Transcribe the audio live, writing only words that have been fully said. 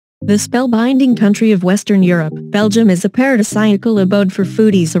The spellbinding country of Western Europe, Belgium is a paradisiacal abode for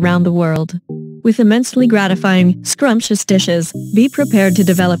foodies around the world. With immensely gratifying, scrumptious dishes, be prepared to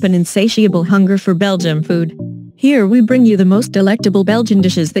develop an insatiable hunger for Belgian food. Here we bring you the most delectable Belgian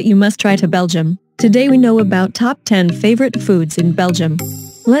dishes that you must try to Belgium. Today we know about top 10 favorite foods in Belgium.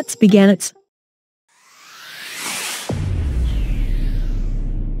 Let's begin it.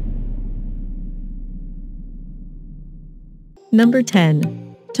 Number 10.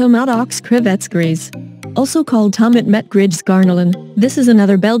 Tomates crevettes Grises. Also called tomate met grids garnelen, this is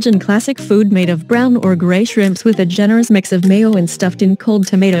another Belgian classic food made of brown or grey shrimps with a generous mix of mayo and stuffed in cold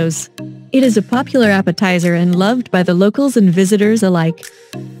tomatoes. It is a popular appetizer and loved by the locals and visitors alike.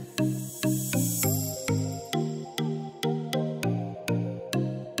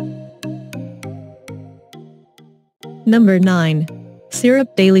 Number 9.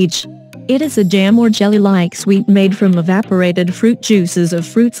 Sirop de Liege. It is a jam or jelly-like sweet made from evaporated fruit juices of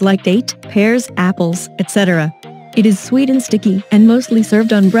fruits like date, pears, apples, etc. It is sweet and sticky, and mostly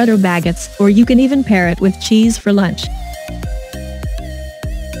served on bread or baguettes, or you can even pair it with cheese for lunch.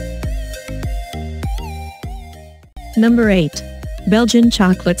 Number 8. Belgian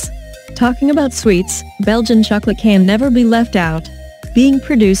Chocolates. Talking about sweets, Belgian chocolate can never be left out. Being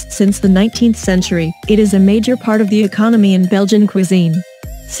produced since the 19th century, it is a major part of the economy in Belgian cuisine.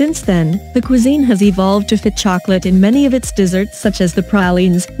 Since then, the cuisine has evolved to fit chocolate in many of its desserts such as the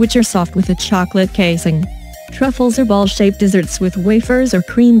pralines, which are soft with a chocolate casing. Truffles are ball-shaped desserts with wafers or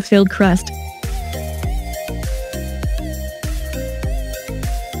cream-filled crust.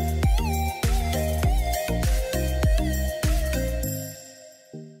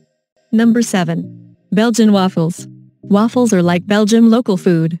 Number 7. Belgian Waffles. Waffles are like Belgium local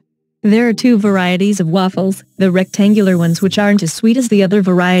food. There are two varieties of waffles, the rectangular ones which aren't as sweet as the other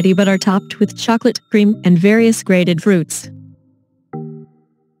variety but are topped with chocolate, cream, and various grated fruits.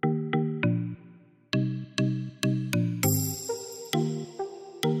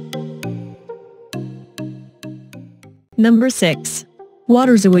 Number 6.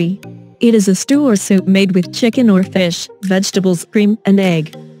 Waterzooi. It is a stew or soup made with chicken or fish, vegetables, cream, and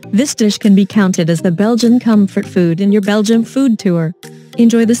egg. This dish can be counted as the Belgian comfort food in your Belgium food tour.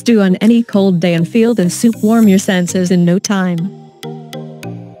 Enjoy the stew on any cold day and feel the soup warm your senses in no time.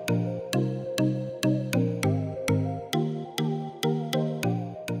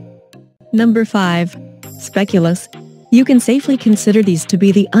 Number 5. Speculaas. You can safely consider these to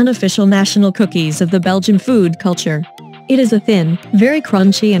be the unofficial national cookies of the Belgian food culture. It is a thin, very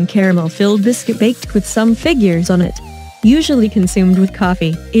crunchy and caramel-filled biscuit baked with some figures on it. Usually consumed with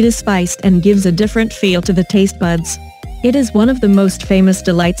coffee, it is spiced and gives a different feel to the taste buds. It is one of the most famous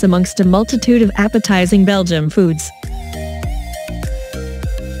delights amongst a multitude of appetizing Belgian foods.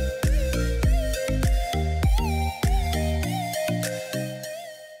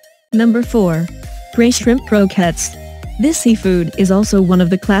 Number 4. Grey shrimp croquettes. This seafood is also one of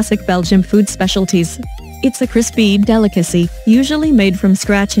the classic Belgian food specialties. It's a crispy delicacy, usually made from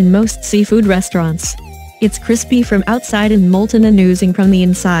scratch in most seafood restaurants. It's crispy from outside and molten and oozing from the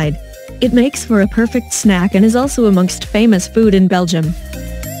inside. It makes for a perfect snack and is also amongst famous food in Belgium.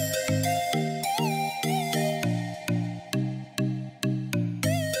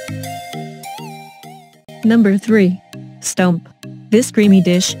 Number 3. Stoemp. This creamy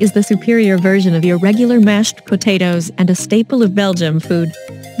dish is the superior version of your regular mashed potatoes and a staple of Belgium food.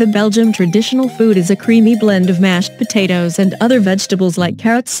 The Belgium traditional food is a creamy blend of mashed potatoes and other vegetables like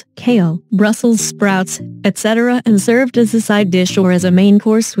carrots, kale, Brussels sprouts, etc. and served as a side dish or as a main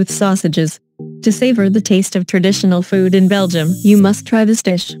course with sausages. To savor the taste of traditional food in Belgium, you must try this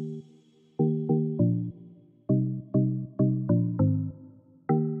dish.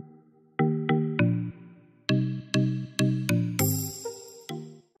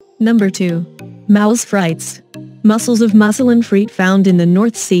 Number 2. Moules-Frites. Mussels of mussel and frite found in the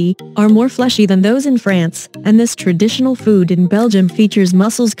North Sea are more fleshy than those in France, and this traditional food in Belgium features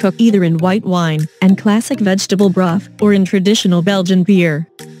mussels cooked either in white wine and classic vegetable broth or in traditional Belgian beer.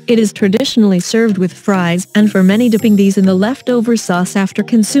 It is traditionally served with fries, and for many dipping these in the leftover sauce after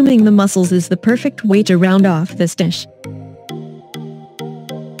consuming the mussels is the perfect way to round off this dish.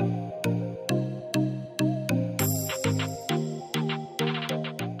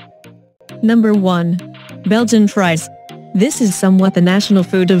 Number 1. Belgian Fries. This is somewhat the national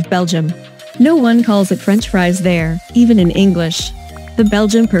food of Belgium. No one calls it French fries there, even in English. The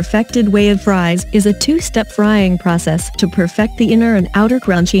Belgian perfected way of fries is a two-step frying process to perfect the inner and outer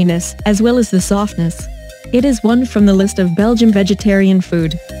crunchiness, as well as the softness. It is one from the list of Belgian vegetarian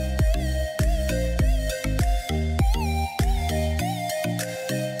food.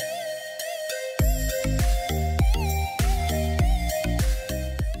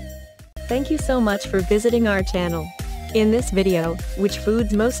 Thank you so much for visiting our channel. In this video, which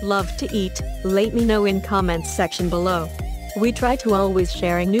foods most loved to eat, let me know in comments section below. We try to always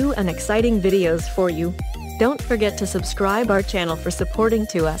sharing new and exciting videos for you. Don't forget to subscribe our channel for supporting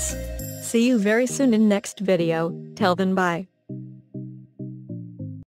to us. See you very soon in next video. Till then, bye.